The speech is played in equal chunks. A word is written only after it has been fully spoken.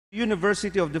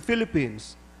University of the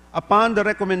Philippines, upon the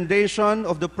recommendation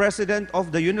of the President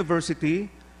of the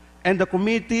University and the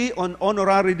Committee on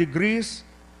Honorary Degrees,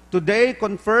 today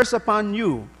confers upon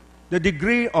you the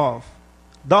degree of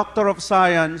Doctor of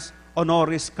Science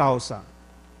honoris causa.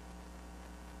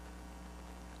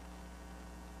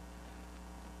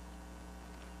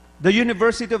 The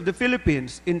University of the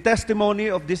Philippines, in testimony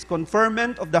of this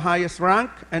conferment of the highest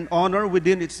rank and honor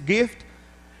within its gift,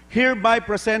 hereby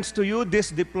presents to you this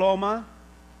diploma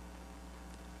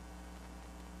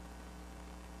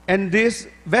and these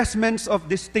vestments of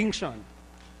distinction.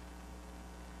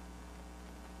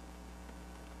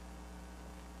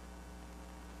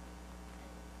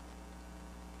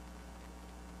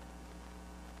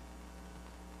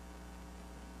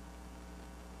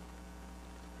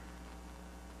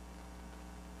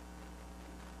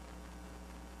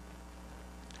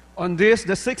 On this,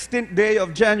 the 16th day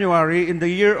of January in the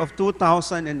year of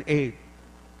 2008.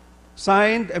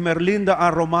 Signed, Emerlinda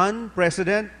R. Roman,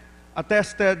 President.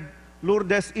 Attested,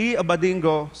 Lourdes E.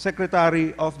 Abadingo,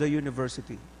 Secretary of the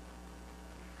University.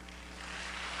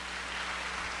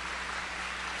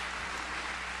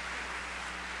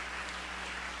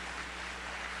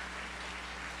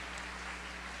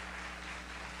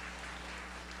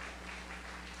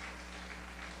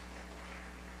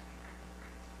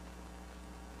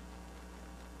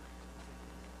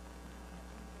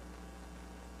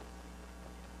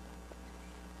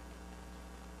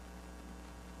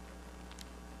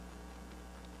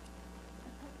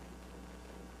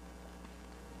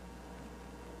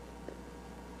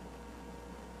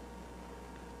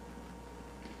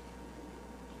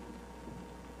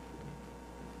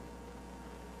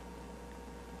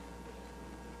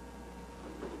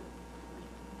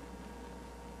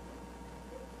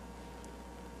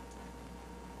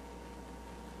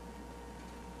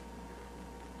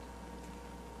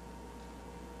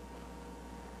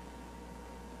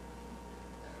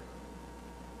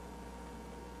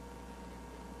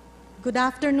 Good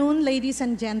afternoon, ladies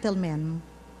and gentlemen.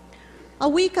 A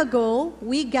week ago,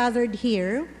 we gathered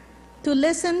here to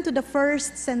listen to the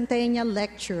first centennial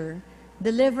lecture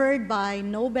delivered by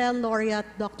Nobel laureate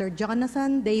Dr.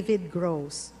 Jonathan David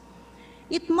Gross.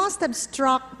 It must have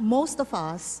struck most of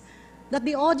us that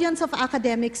the audience of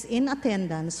academics in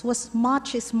attendance was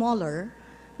much smaller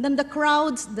than the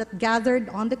crowds that gathered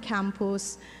on the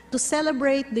campus to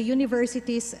celebrate the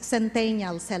university's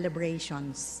centennial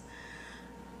celebrations,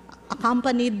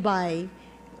 accompanied by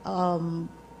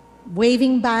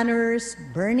waving banners,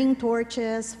 burning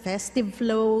torches, festive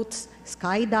floats,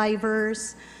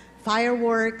 skydivers,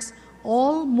 fireworks,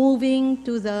 all moving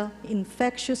to the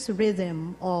infectious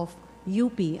rhythm of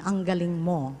UP Ang Galing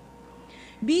Mo.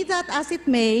 Be that as it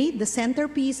may, the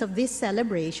centerpiece of these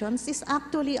celebrations is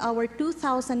actually our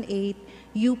 2008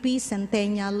 UP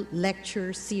Centennial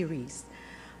Lecture Series.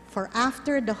 For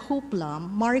after the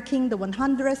hoopla marking the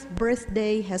 100th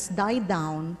birthday has died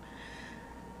down,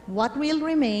 what will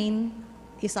remain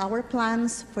is our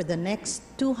plans for the next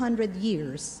 200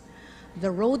 years, the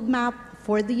roadmap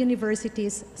for the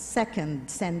university's second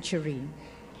century.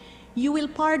 You will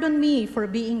pardon me for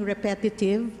being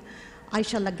repetitive. I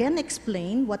shall again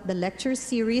explain what the lecture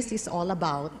series is all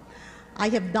about. I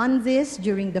have done this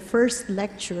during the first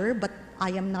lecture, but I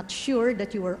am not sure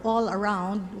that you were all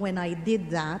around when I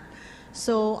did that.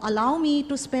 So allow me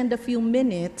to spend a few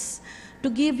minutes to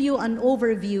give you an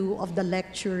overview of the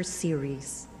lecture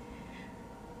series.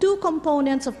 Two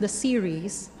components of the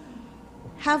series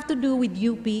have to do with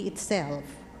UP itself.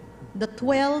 The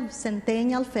 12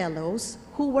 Centennial Fellows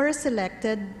who were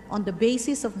selected on the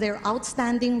basis of their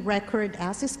outstanding record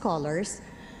as scholars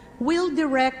will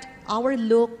direct our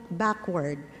look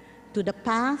backward to the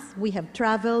path we have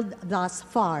traveled thus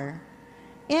far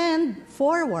and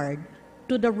forward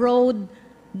to the road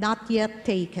not yet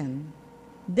taken.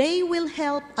 They will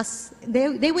help us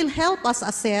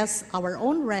assess our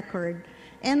own record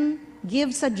and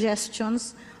give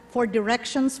suggestions for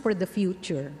directions for the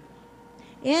future.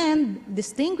 And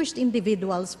distinguished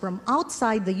individuals from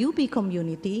outside the UP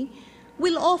community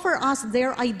will offer us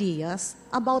their ideas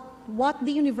about what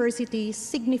the university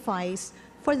signifies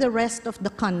for the rest of the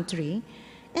country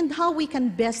and how we can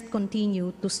best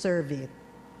continue to serve it.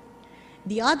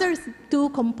 The other two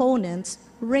components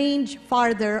range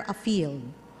farther afield.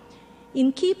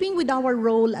 In keeping with our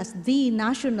role as the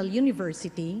national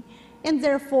university, and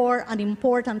therefore an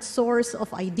important source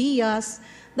of ideas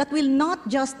that will not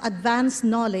just advance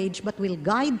knowledge but will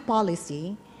guide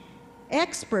policy,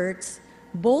 experts,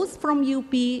 both from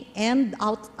UP and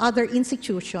other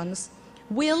institutions,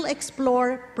 will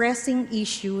explore pressing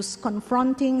issues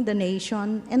confronting the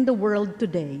nation and the world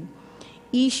today,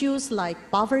 Issues like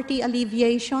poverty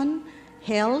alleviation,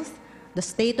 health, the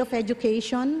state of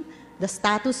education, the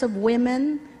status of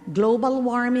women, global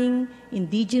warming,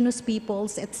 indigenous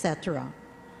peoples, etc.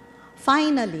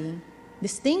 Finally,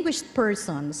 distinguished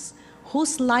persons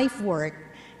whose life work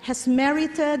has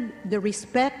merited the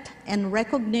respect and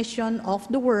recognition of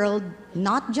the world,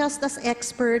 not just as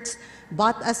experts,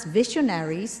 but as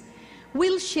visionaries,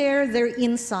 will share their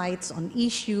insights on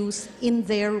issues in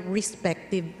their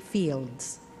respective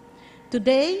fields.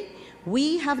 Today,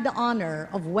 we have the honor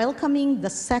of welcoming the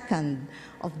second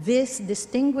of these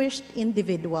distinguished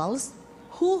individuals,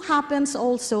 who happens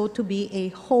also to be a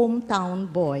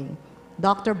hometown boy,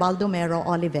 Dr. Baldomero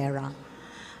Olivera.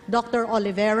 Dr.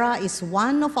 Olivera is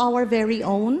one of our very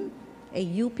own, a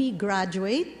UP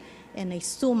graduate, and a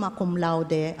summa cum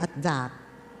laude at that.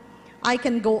 I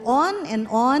can go on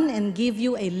and give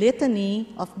you a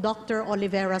litany of Dr.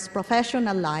 Olivera's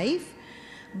professional life,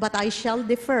 but I shall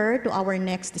defer to our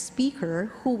next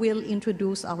speaker, who will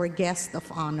introduce our guest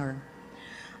of honor.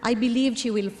 I believe she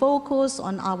will focus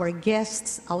on our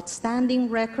guest's outstanding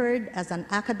record as an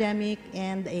academic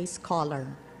and a scholar.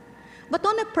 But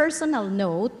on a personal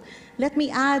note, let me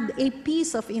add a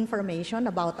piece of information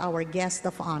about our guest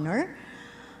of honor.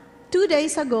 2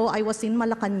 days ago, I was in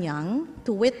Malacanang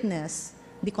to witness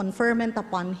the conferment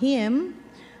upon him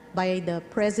by the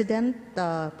President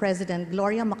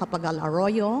Gloria Macapagal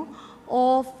Arroyo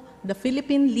of the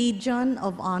Philippine Legion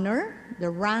of Honor, the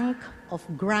rank of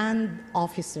Grand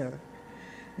Officer.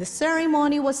 The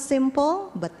ceremony was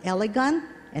simple but elegant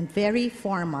and very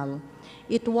formal.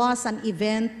 It was an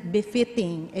event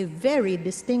befitting a very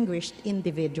distinguished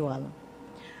individual.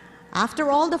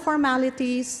 After all the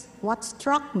formalities, what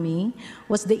struck me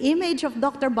was the image of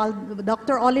Dr.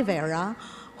 Olivera,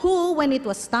 who, when it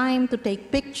was time to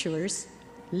take pictures,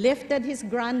 lifted his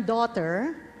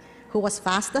granddaughter, who was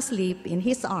fast asleep, in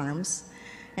his arms.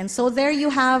 And so there you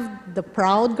have the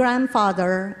proud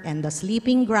grandfather and the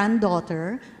sleeping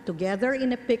granddaughter together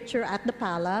in a picture at the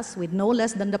palace with no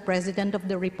less than the President of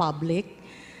the Republic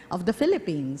of the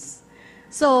Philippines.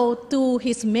 So to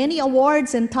his many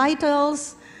awards and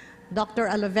titles, Dr.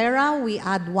 Olivera, we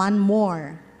add one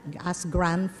more as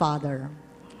grandfather.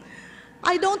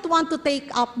 I don't want to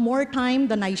take up more time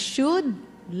than I should.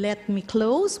 Let me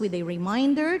close with a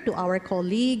reminder to our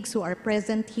colleagues who are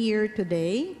present here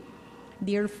today.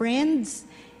 Dear friends,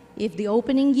 if the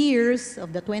opening years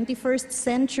of the 21st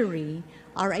century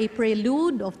are a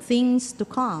prelude of things to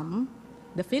come,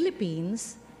 the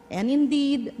Philippines, and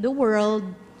indeed the world,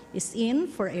 is in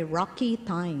for a rocky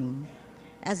time.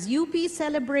 As UP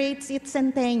celebrates its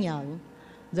centennial,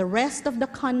 the rest of the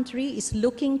country is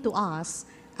looking to us,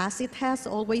 as it has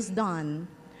always done,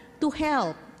 to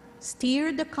help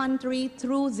steer the country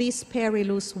through these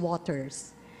perilous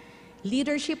waters.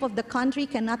 Leadership of the country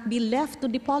cannot be left to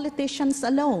the politicians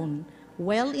alone,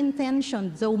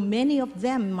 well-intentioned though many of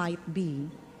them might be.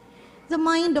 The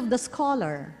mind of the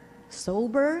scholar,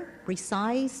 sober,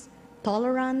 precise,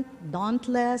 tolerant,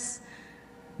 dauntless,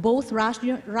 both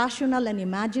rational and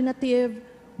imaginative,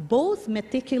 both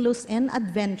meticulous and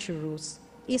adventurous,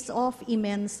 is of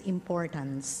immense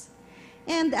importance.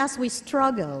 And as we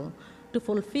struggle to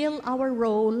fulfill our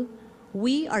role,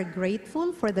 we are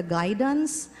grateful for the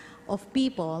guidance of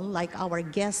people like our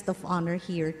guest of honor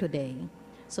here today.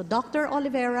 So Dr.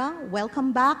 Olivera,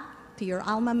 welcome back to your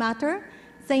alma mater.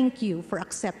 Thank you for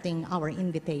accepting our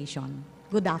invitation.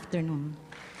 Good afternoon.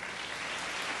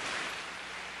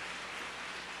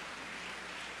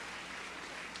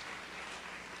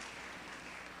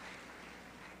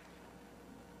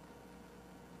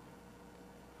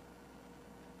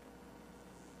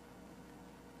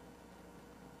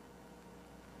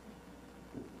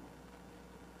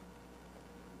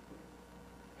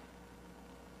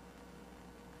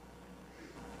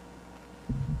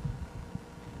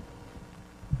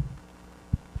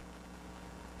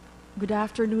 Good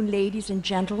afternoon, ladies and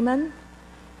gentlemen.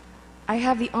 I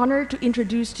have the honor to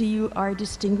introduce to you our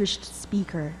distinguished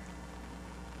speaker.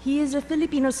 He is a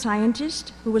Filipino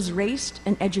scientist who was raised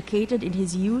and educated in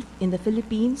his youth in the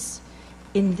Philippines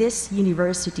in this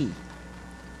university.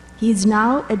 He is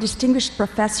now a distinguished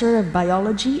professor of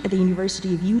biology at the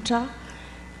University of Utah,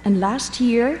 and last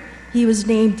year he was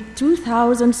named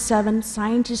 2007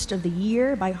 Scientist of the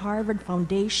Year by Harvard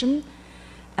Foundation,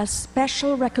 a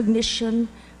special recognition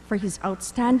for his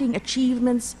outstanding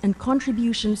achievements and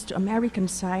contributions to American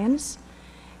science,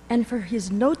 and for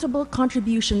his notable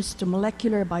contributions to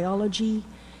molecular biology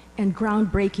and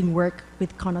groundbreaking work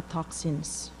with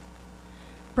conotoxins.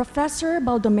 Professor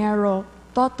Baldomero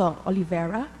Toto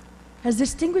Olivera has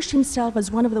distinguished himself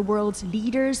as one of the world's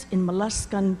leaders in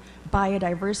molluscan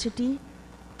biodiversity,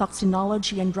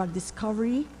 toxinology and drug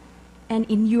discovery, and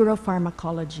in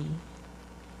neuropharmacology.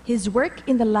 His work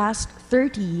in the last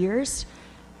 30 years,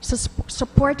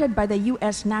 supported by the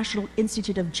U.S. National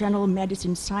Institute of General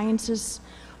Medicine Sciences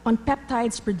on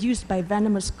peptides produced by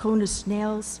venomous conus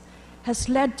snails, has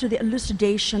led to the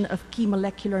elucidation of key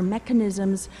molecular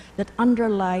mechanisms that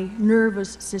underlie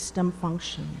nervous system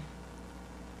function.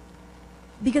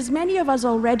 Because many of us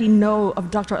already know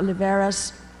of Dr.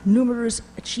 Olivera's numerous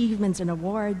achievements and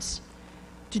awards,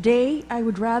 today I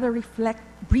would rather reflect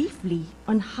briefly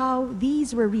on how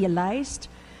these were realized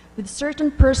with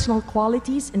certain personal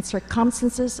qualities and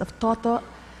circumstances of Toto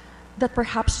that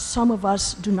perhaps some of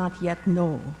us do not yet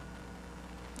know.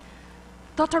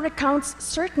 Toto recounts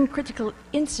certain critical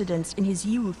incidents in his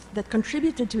youth that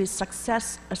contributed to his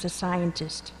success as a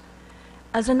scientist.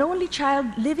 As an only child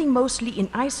living mostly in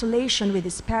isolation with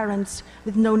his parents,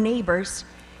 with no neighbors,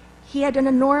 he had an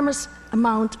enormous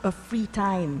amount of free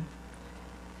time.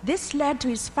 This led to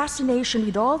his fascination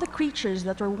with all the creatures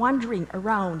that were wandering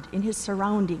around in his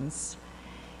surroundings.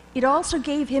 It also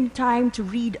gave him time to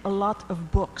read a lot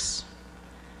of books.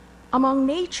 Among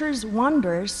nature's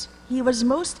wonders, he was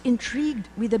most intrigued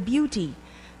with the beauty,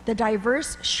 the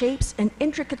diverse shapes and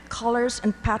intricate colors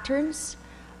and patterns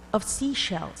of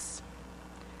seashells.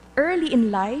 Early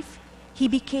in life, he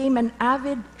became an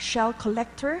avid shell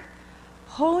collector,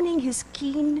 honing his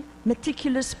keen,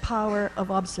 meticulous power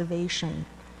of observation.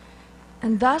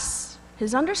 And thus,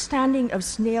 his understanding of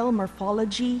snail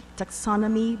morphology,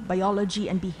 taxonomy, biology,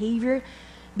 and behavior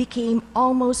became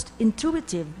almost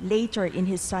intuitive later in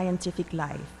his scientific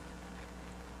life.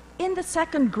 In the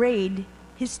second grade,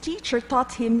 his teacher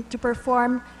taught him to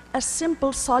perform a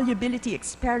simple solubility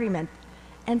experiment,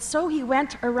 and so he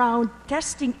went around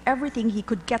testing everything he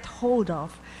could get hold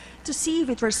of to see if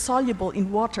it were soluble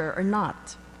in water or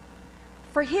not.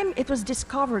 For him, it was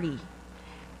discovery,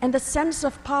 and the sense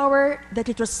of power that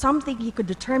it was something he could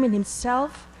determine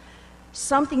himself,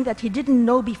 something that he didn't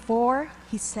know before,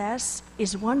 he says,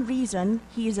 is one reason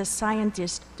he is a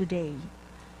scientist today.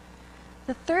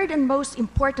 The third and most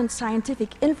important scientific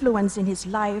influence in his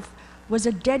life was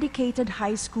a dedicated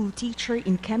high school teacher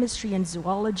in chemistry and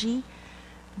zoology,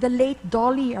 the late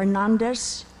Dolly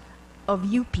Hernandez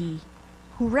of UP,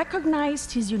 who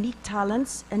recognized his unique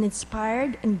talents and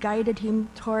inspired and guided him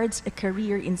towards a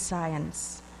career in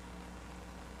science.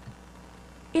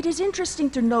 It is interesting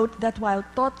to note that while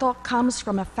Toto comes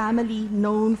from a family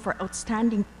known for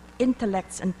outstanding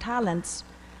intellects and talents,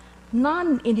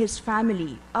 none in his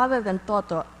family, other than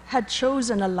Toto, had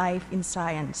chosen a life in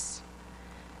science.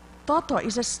 Toto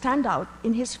is a standout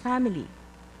in his family.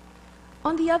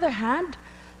 On the other hand,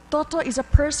 Toto is a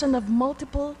person of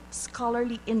multiple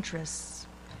scholarly interests.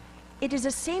 It is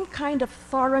the same kind of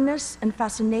thoroughness and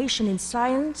fascination in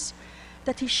science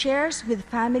that he shares with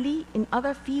family in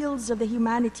other fields of the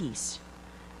humanities,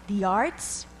 the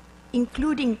arts,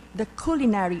 including the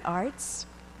culinary arts,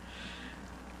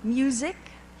 music,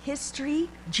 history,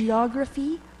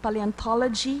 geography,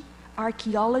 paleontology,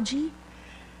 archaeology,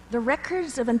 the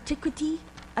records of antiquity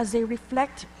as they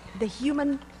reflect the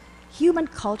human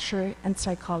culture and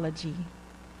psychology.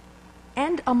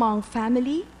 And among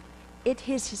family, it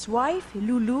is his wife,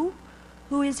 Lulu,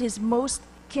 who is his most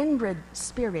kindred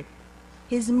spirit,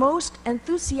 his most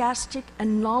enthusiastic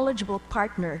and knowledgeable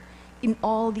partner in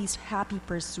all these happy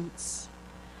pursuits.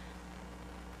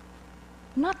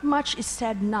 Not much is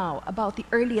said now about the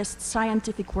earliest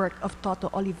scientific work of Toto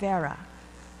Olivera.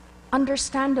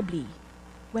 Understandably,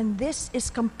 when this is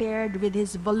compared with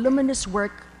his voluminous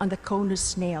work on the conus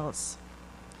snails.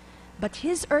 But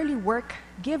his early work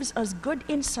gives us good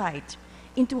insight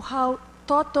into how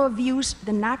Toto views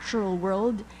the natural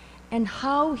world and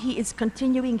how he is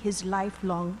continuing his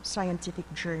lifelong scientific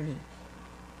journey.